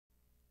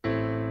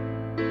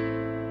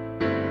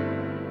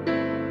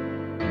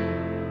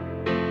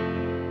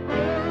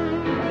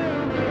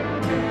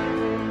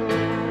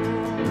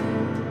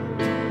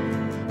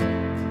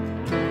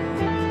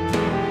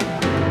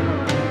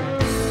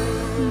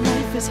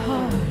Life is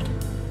hard,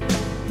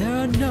 there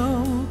are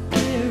no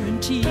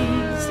guarantees.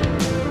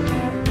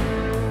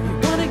 You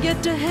want to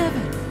get to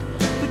heaven,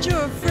 but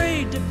you're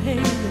afraid to pay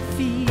the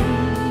fees.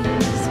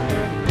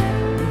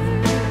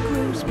 When it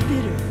grows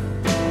bitter,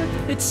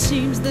 it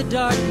seems the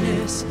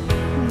darkness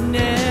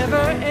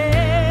never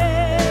ends.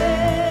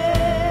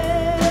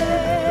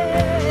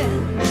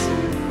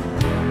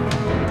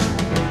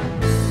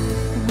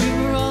 We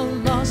were all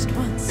lost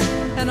once,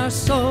 and our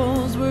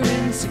souls were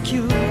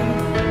insecure.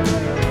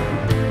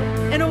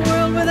 In a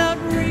world without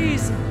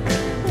reason,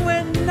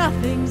 where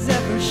nothing's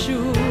ever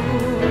sure.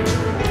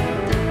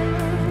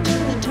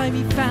 Until the time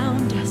he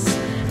found us,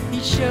 he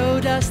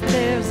showed us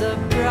there's a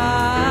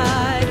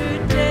brighter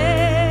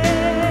day.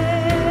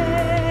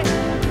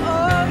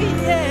 Oh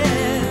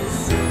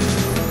yes,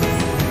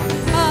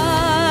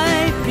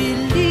 I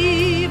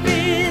believe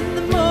in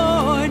the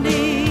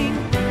morning.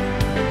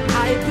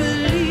 I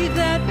believe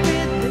that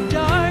with the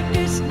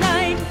darkest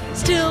night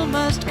still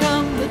must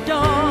come the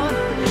dawn.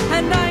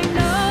 And I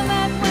know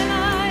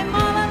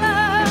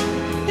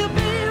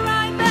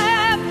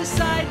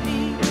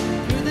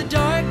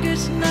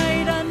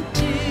night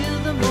until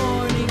the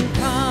morning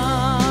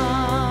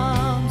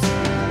comes.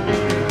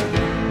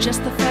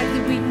 Just the fact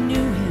that we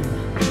knew him,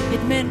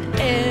 it meant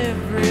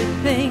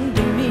everything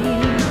to me.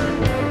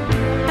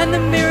 And the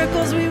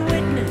miracles we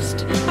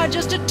witnessed are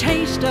just a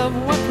taste of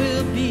what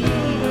will be.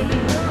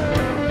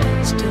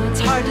 Still, it's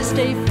hard to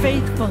stay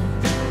faithful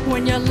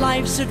when your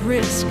life's at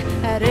risk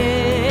at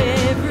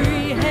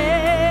every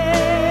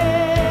hand.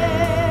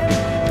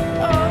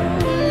 Oh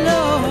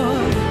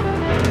Lord,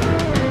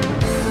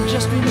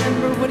 just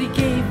remember what he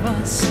gave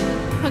us,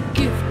 a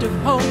gift of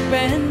hope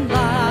and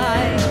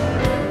light,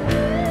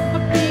 a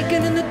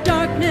beacon in the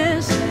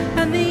darkness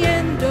and the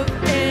end of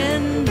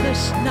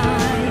endless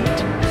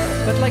night.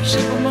 But like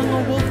sheep among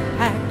a wolf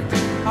pack,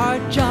 our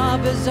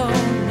job is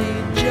only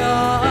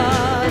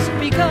just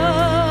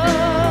begun.